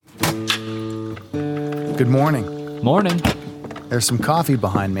Good morning. Morning. There's some coffee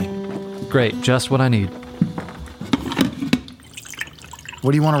behind me. Great, just what I need.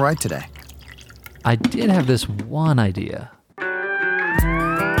 What do you want to write today? I did have this one idea.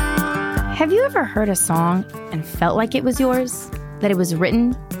 Have you ever heard a song and felt like it was yours? That it was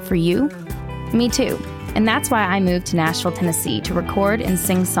written for you? Me too. And that's why I moved to Nashville, Tennessee to record and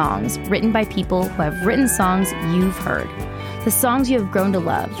sing songs written by people who have written songs you've heard. The songs you have grown to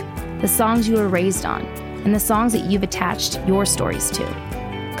love, the songs you were raised on, and the songs that you've attached your stories to.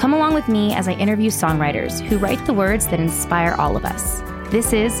 Come along with me as I interview songwriters who write the words that inspire all of us.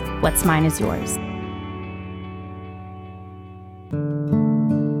 This is What's Mine Is Yours.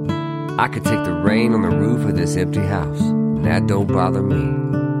 I could take the rain on the roof of this empty house, and that don't bother me.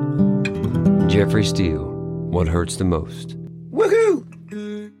 Jeffrey Steele, what hurts the most?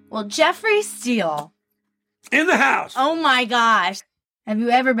 Woohoo! Well, Jeffrey Steele. In the house! Oh my gosh. Have you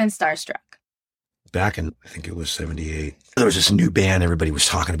ever been starstruck? Back in, I think it was 78, there was this new band everybody was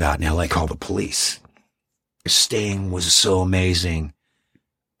talking about in LA called The Police. Sting was so amazing,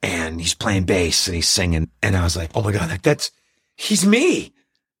 and he's playing bass and he's singing, and I was like, oh my God, he's me.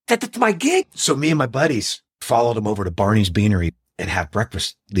 That's my gig. So me and my buddies followed him over to Barney's Beanery and have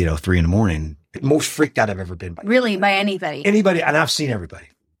breakfast, 3 a.m. Most freaked out I've ever been by. Really, by anybody? Anybody, and I've seen everybody.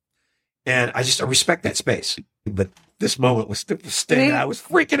 And I respect that space. But this moment was Sting. I was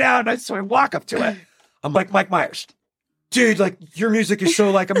freaking out. And so I walk up to it. I'm like, Mike Myers, dude, your music is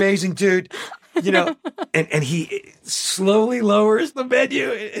so amazing, dude. And he slowly lowers the menu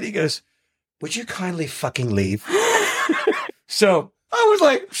and he goes, would you kindly fucking leave? So I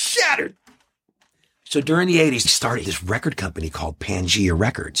was shattered. So during the 80s, he started this record company called Pangea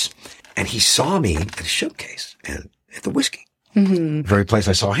Records. And he saw me at a showcase and at the Whiskey, the very place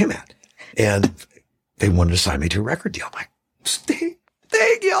I saw him at. And they wanted to sign me to a record deal. I'm like, Sting,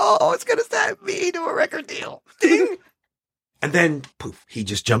 y'all, it's going to sign me to a record deal. Sting. And then, poof, he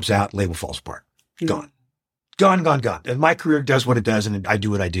just jumps out, label falls apart. Gone. Gone. And my career does what it does, and I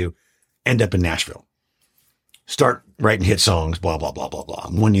do what I do. End up in Nashville. Start writing hit songs, blah, blah, blah, blah, blah.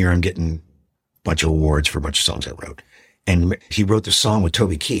 One year I'm getting a bunch of awards for a bunch of songs I wrote. And he wrote this song with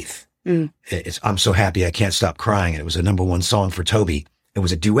Toby Keith. It's I'm So Happy I Can't Stop Crying. And it was a #1 song for Toby. It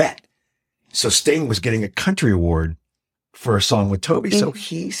was a duet. So Sting was getting a country award for a song with Toby. So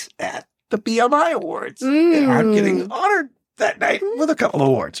he's at the BMI Awards. And I'm getting honored that night with a couple of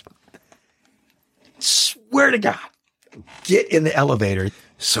awards. Swear to God. Get in the elevator.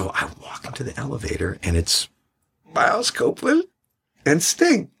 So I walk into the elevator and it's Miles Copeland and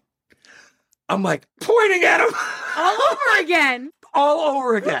Sting. I'm pointing at him. All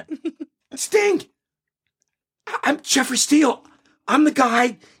over again. Sting, I'm Jeffrey Steele. I'm the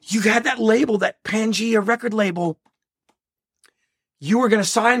guy. You had that label, that Pangea record label. You were going to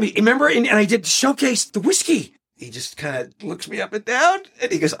sign me. Remember? And I did showcase the Whiskey. He just kind of looks me up and down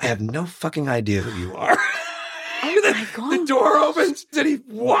and he goes, I have no fucking idea who you are. Oh my God. The door opens and he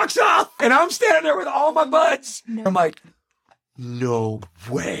walks off and I'm standing there with all my buds. No. I'm like, no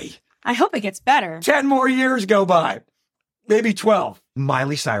way. I hope it gets better. 10 more years go by. Maybe 12.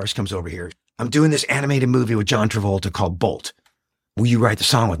 Miley Cyrus comes over here. I'm doing this animated movie with John Travolta called Bolt. Will you write the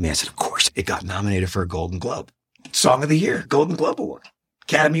song with me? I said, of course. It got nominated for a Golden Globe. Song of the Year, Golden Globe Award,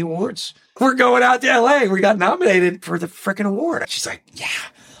 Academy Awards. We're going out to LA. We got nominated for the freaking award. She's like, yeah.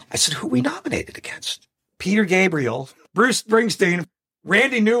 I said, who we nominated against? Peter Gabriel, Bruce Springsteen,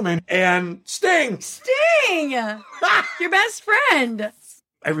 Randy Newman, and Sting. Sting! Your best friend.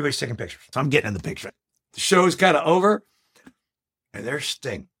 Everybody's taking pictures. So I'm getting in the picture. The show's kind of over. And there's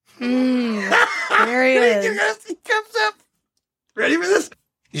Sting. There he is. He comes up. Ready for this?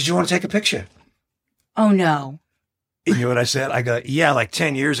 Did you want to take a picture? Oh, no. You know what I said? I go, yeah,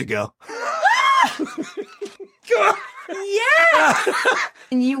 10 years ago. Come on. Yeah.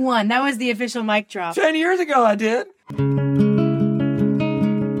 And you won. That was the official mic drop. 10 years ago I did.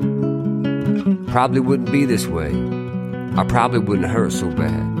 Probably wouldn't be this way. I probably wouldn't hurt so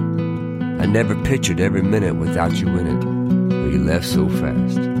bad. I never pictured every minute without you in it, but you left so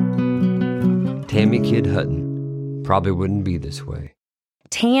fast. Tammy Kid Hutton probably wouldn't be this way.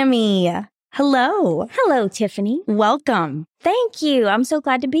 Tammy, hello. Hello, Tiffany. Welcome. Thank you. I'm so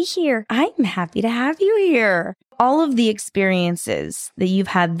glad to be here. I'm happy to have you here. All of the experiences that you've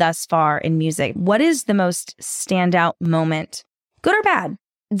had thus far in music, what is the most standout moment, good or bad?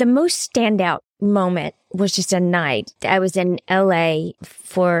 The most standout moment was just a night. I was in LA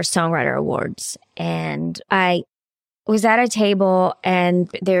for Songwriter Awards, and I was at a table, and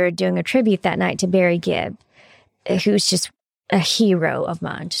they were doing a tribute that night to Barry Gibb, who's just a hero of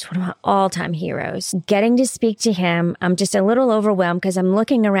mine, just one of my all-time heroes. Getting to speak to him, I'm just a little overwhelmed because I'm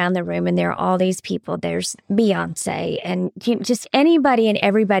looking around the room and there are all these people. There's Beyonce and just anybody and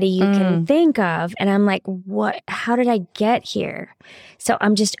everybody you can think of. And I'm like, what? How did I get here? So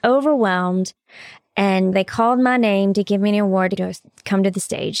I'm just overwhelmed. And they called my name to give me an award to come to the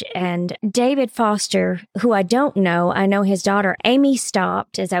stage. And David Foster, who I don't know, I know his daughter, Amy,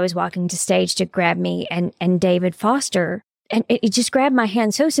 stopped as I was walking to stage to grab me. And David Foster, and he just grabbed my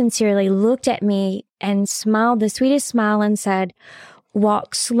hand so sincerely, looked at me and smiled the sweetest smile and said,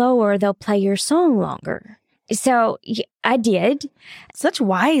 "Walk slower, they'll play your song longer." So I did. Such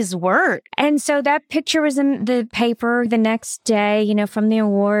wise words. And so that picture was in the paper the next day, from the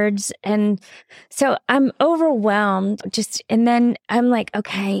awards. And so I'm overwhelmed and then I'm like,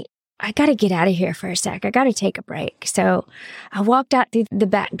 okay, I got to get out of here for a sec. I got to take a break. So I walked out through the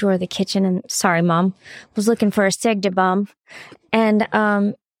back door of the kitchen and sorry, Mom, was looking for a cig to bum. And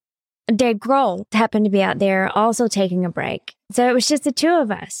Dave Grohl happened to be out there also taking a break. So it was just the two of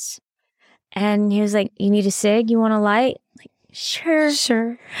us. And he was like, "You need a cig? You want a light?" Like,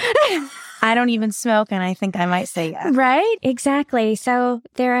 sure. I don't even smoke, and I think I might say yes. Right? Exactly. So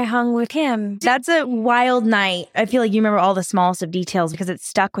there I hung with him. That's a wild night. I feel like you remember all the smallest of details because it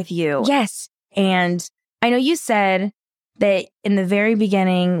stuck with you. Yes. And I know you said that in the very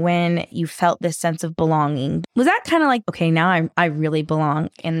beginning when you felt this sense of belonging, was that kind of like, okay, now I really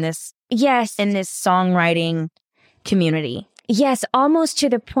belong in this songwriting community? Yes, almost to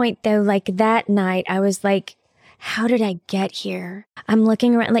the point though, like that night, I was like, how did I get here? I'm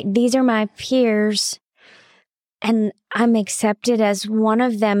looking around, like these are my peers and I'm accepted as one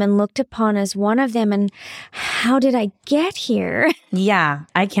of them and looked upon as one of them. And how did I get here? Yeah,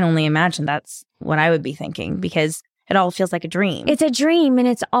 I can only imagine that's what I would be thinking because it all feels like a dream. It's a dream and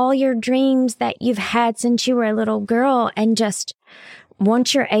it's all your dreams that you've had since you were a little girl. And just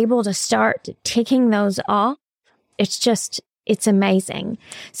once you're able to start ticking those off, it's amazing.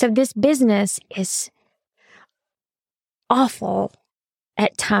 So this business is awful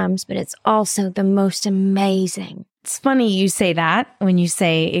at times, but it's also the most amazing. It's funny you say that when you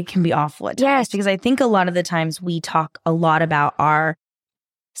say it can be awful at times. Yes. Because I think a lot of the times we talk a lot about our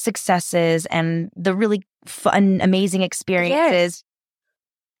successes and the really fun, amazing experiences. Yes.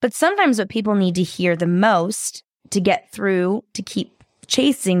 But sometimes what people need to hear the most to get through, to keep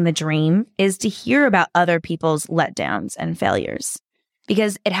chasing the dream, is to hear about other people's letdowns and failures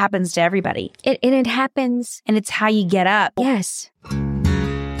because it happens to everybody. It happens. And it's how you get up. Yes.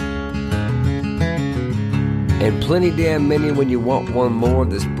 And plenty damn many when you want one more,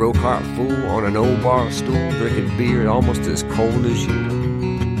 this broke heart fool on an old bar stool drinking beer almost as cold as you.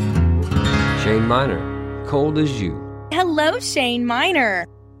 Shane Miner, cold as you. Hello, Shane Miner.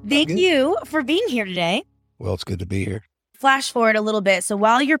 Thank you for being here today. Well, it's good to be here. Flash forward a little bit. So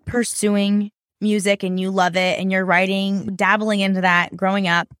while you're pursuing music and you love it and you're writing, dabbling into that, growing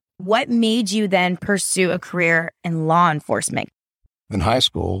up, what made you then pursue a career in law enforcement? In high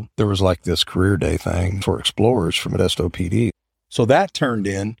school, there was like this career day thing for explorers from Modesto PD. So that turned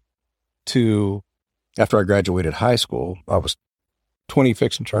into, after I graduated high school, I was 20,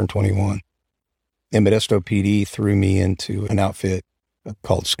 fixing to turn 21. And Modesto PD threw me into an outfit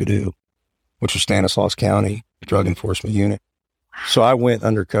called Skidoo, which was Stanislaus County Drug Enforcement Unit. So I went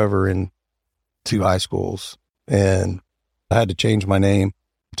undercover in 2 high schools and I had to change my name,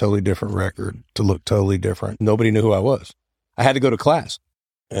 totally different record to look totally different. Nobody knew who I was. I had to go to class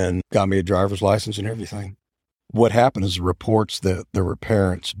and got me a driver's license and everything. What happened is reports that there were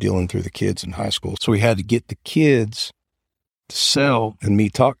parents dealing through the kids in high school. So we had to get the kids to sell and me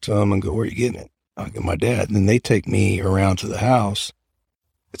talk to them and go, "Where are you getting it?" I get my dad. And then they take me around to the house.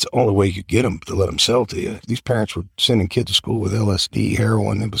 It's the only way you could get them to let them sell to you. These parents were sending kids to school with LSD,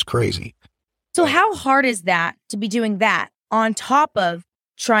 heroin. It was crazy. So how hard is that to be doing that on top of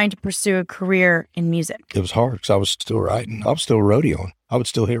trying to pursue a career in music? It was hard because I was still writing. I was still rodeoing. I would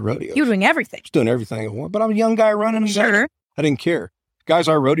still hit rodeo. You were doing everything. I was doing everything I wanted. But I'm a young guy running. Sure. I didn't care. Guys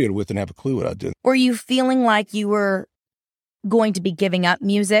I rodeoed with didn't have a clue what I did. Were you feeling like you were going to be giving up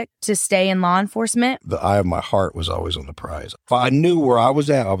music to stay in law enforcement? The eye of my heart was always on the prize. If I knew where I was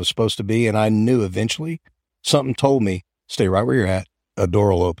at, I was supposed to be, and I knew eventually something told me, stay right where you're at, a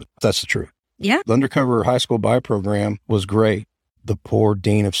door will open. That's the truth. Yeah. The undercover high school buy program was great. The poor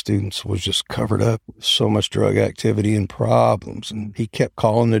dean of students was just covered up with so much drug activity and problems, and he kept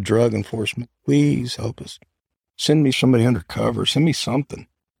calling the drug enforcement, "Please help us. Send me somebody undercover. Send me something."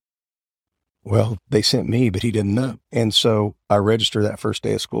 Well, they sent me, but he didn't know. And so I registered that first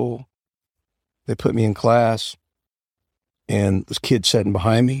day of school. They put me in class, and this kid sitting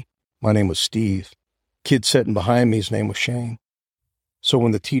behind me, my name was Steve. Kid sitting behind me, his name was Shane. So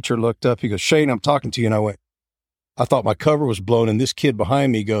when the teacher looked up, he goes, Shane, I'm talking to you. And I went, I thought my cover was blown. And this kid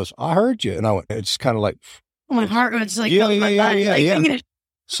behind me goes, I heard you. And I went, it's kind of like, My heart was like, yeah.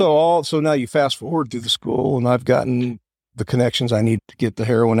 So now you fast forward through the school, and I've gotten the connections I need to get the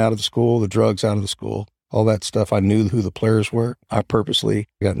heroin out of the school, the drugs out of the school, all that stuff. I knew who the players were. I purposely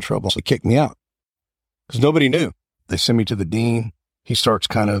got in trouble. So they kicked me out because nobody knew. They sent me to the dean. He starts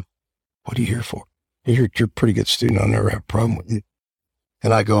kind of, what are you here for? You're a pretty good student. I'll never have a problem with you.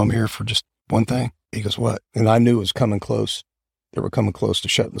 And I go, I'm here for just one thing. He goes, what? And I knew it was coming close. They were coming close to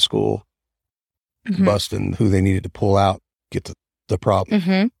shutting the school, busting who they needed to pull out, get the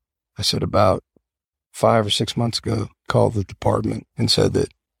problem. I said, about 5 or 6 months ago, called the department and said that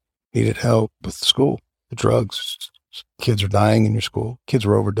needed help with the school, the drugs. Kids are dying in your school. Kids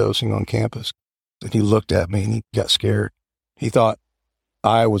were overdosing on campus. And he looked at me and he got scared. He thought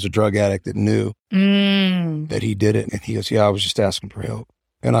I was a drug addict that knew that he did it. And he goes, yeah, I was just asking for help.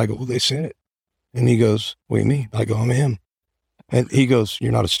 And I go, well, they sent it. And he goes, what do you mean? I go, I'm him. And he goes,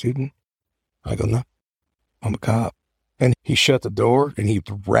 you're not a student? I go, no, I'm a cop. And he shut the door and he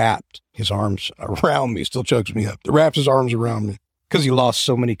wrapped his arms around me, still chugs me up. He wrapped his arms around me because he lost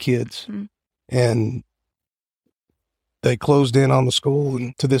so many kids. And they closed in on the school.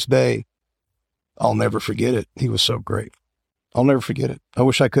 And to this day, I'll never forget it. He was so great. I'll never forget it. I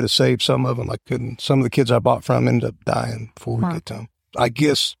wish I could have saved some of them. I couldn't. Some of the kids I bought from ended up dying before we get to them. I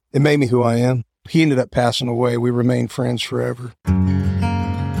guess it made me who I am. He ended up passing away. We remained friends forever.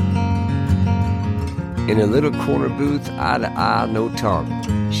 In a little corner booth, eye to eye, no talk.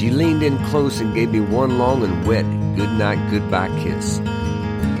 She leaned in close and gave me one long and wet goodnight, goodbye kiss.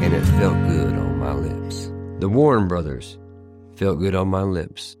 And it felt good on my lips. The Warren Brothers felt good on my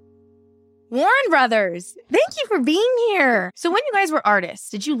lips. Warren Brothers, thank you for being here. So when you guys were artists,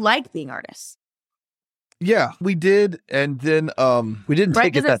 did you like being artists? Yeah, we did. And then We didn't Brett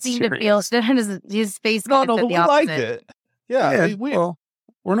take it that doesn't seem serious. to feel, his face no, kind of we the liked opposite. it. Yeah, Well,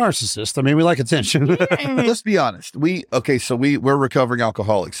 we're narcissists. I mean, we like attention. let's be honest. We're recovering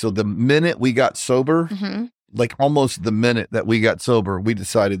alcoholics. So the minute we got sober, like almost the minute that we got sober, we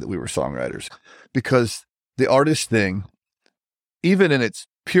decided that we were songwriters, because the artist thing, even in its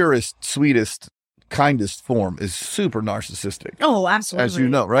purest, sweetest, kindest form, is super narcissistic. Oh, absolutely. As you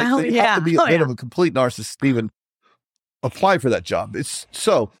know, right? Oh, So you yeah. have to be a Oh, bit yeah. of a complete narcissist to even apply for that job. It's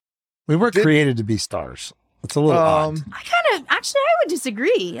so. We weren't created to be stars. It's a little odd. I would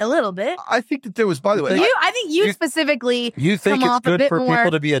disagree a little bit. I think that there was, by the way, I think you specifically You think come it's off a good bit for more.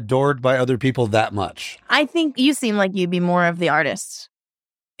 people to be adored by other people that much? I think you seem like you'd be more of the artist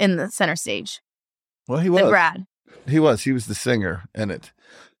in the center stage well, he than was. Brad. He was the singer in it.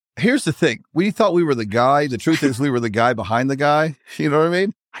 Here's the thing. We thought we were the guy. The truth is we were the guy behind the guy. You know what I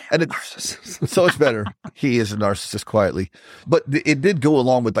mean? And it's so much better. He is a narcissist quietly. But it did go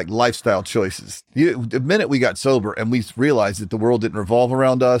along with like lifestyle choices. The minute we got sober and we realized that the world didn't revolve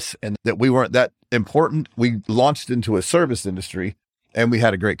around us and that we weren't that important, we launched into a service industry and we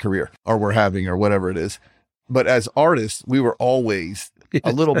had a great career, or we're having, or whatever it is. But as artists, we were always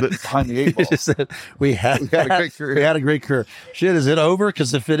a little bit behind the eight ball. Just said, we had a great career. We had a great career. Shit, is it over?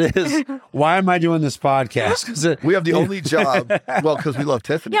 Because if it is, why am I doing this podcast? 'Cause We have the only job, well, because we love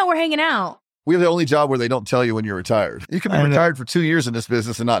Tiffany. Yeah, we're hanging out. We have the only job where they don't tell you when you're retired. You can be retired for 2 years in this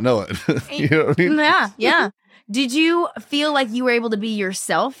business and not know it. You know what I mean? Yeah. Did you feel like you were able to be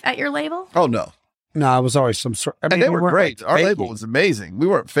yourself at your label? Oh, no. No, I was always some sort. I mean, And they we were weren't, great. like, Our faking. label was amazing. We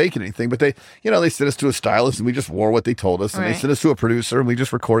weren't faking anything, but they sent us to a stylist and we just wore what they told us. And they Right. sent us to a producer and we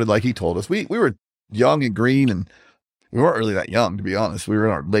just recorded like he told us. We were young and green, and we weren't really that young, to be honest. We were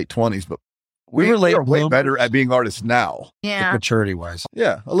in our late 20s, but We were late are way bloomers. better at being artists now. Yeah. maturity wise.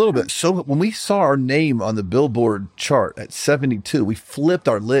 Yeah, a little bit. So when we saw our name on the Billboard chart at 72, we flipped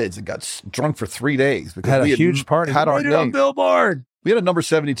our lids and got drunk for 3 days because Had a we huge party. Had our Made it on name. Billboard. We had a number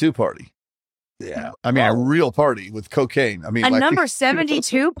 72 party. Yeah. I mean, a real party with cocaine. I mean, A like, number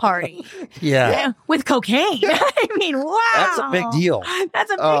 72 party. Yeah. With cocaine. I mean, wow. That's a big deal. That's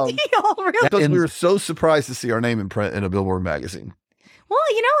a big deal, really. because And- we were so surprised to see our name in print in a Billboard magazine. Well,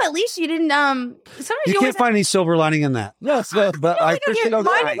 at least you didn't sometimes You always can't find any silver lining in that. No, but I appreciate mine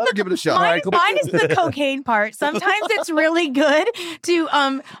that. is Let her give it a shot. Mine is the cocaine part. Sometimes it's really good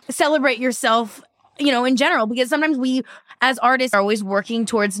to celebrate yourself, in general, because sometimes we as artists are always working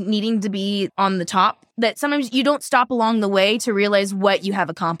towards needing to be on the top, that sometimes you don't stop along the way to realize what you have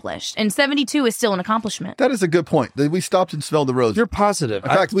accomplished. And 72 is still an accomplishment. That is a good point. We stopped and smelled the roses. You're positive. In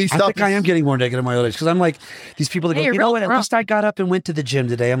fact, we I stopped. think I am getting more negative in my old age because I'm like, these people that Hey, go, you're you know real what? At drunk. least I got up and went to the gym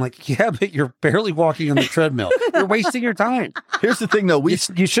today. I'm like, yeah, but you're barely walking on the treadmill. You're wasting your time. Here's the thing, though.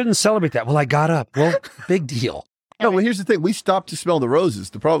 You shouldn't celebrate that. Well, I got up. Well, big deal. No, well, here's the thing. We stopped to smell the roses.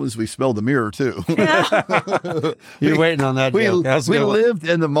 The problem is we smelled the mirror too. You're waiting on that. We joke. That's a good one. lived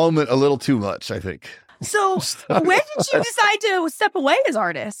in the moment a little too much, I think. So when did you decide to step away as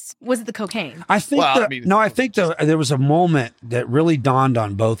artists? Was it the cocaine? I think Well, that- I mean- no, I think there was a moment that really dawned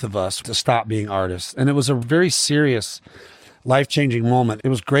on both of us to stop being artists. And it was a very serious, life-changing moment. It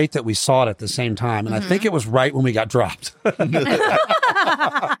was great that we saw it at the same time. And I think it was right when we got dropped. That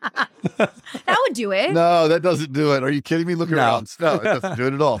would do it. No, that doesn't do it. Are you kidding me? Look around. No, it doesn't do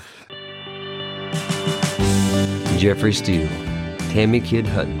it at all. Jeffrey Steele, Tammy Kidd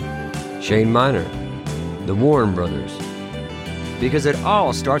Hutton, Shane Miner, the Warren Brothers. Because it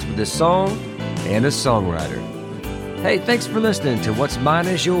all starts with a song and a songwriter. Hey, thanks for listening to What's Mine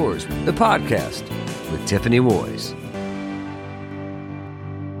Is Yours, the podcast with Tiffany Woys.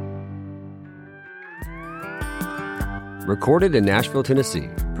 Recorded in Nashville, Tennessee.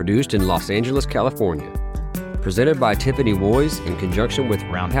 Produced in Los Angeles, California. Presented by Tiffany Woys in conjunction with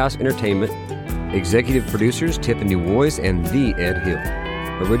Roundhouse Entertainment. Executive producers Tiffany Woys and The Ed Hill.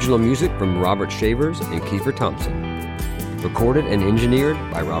 Original music from Robert Shavers and Kiefer Thompson. Recorded and engineered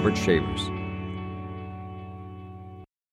by Robert Shavers.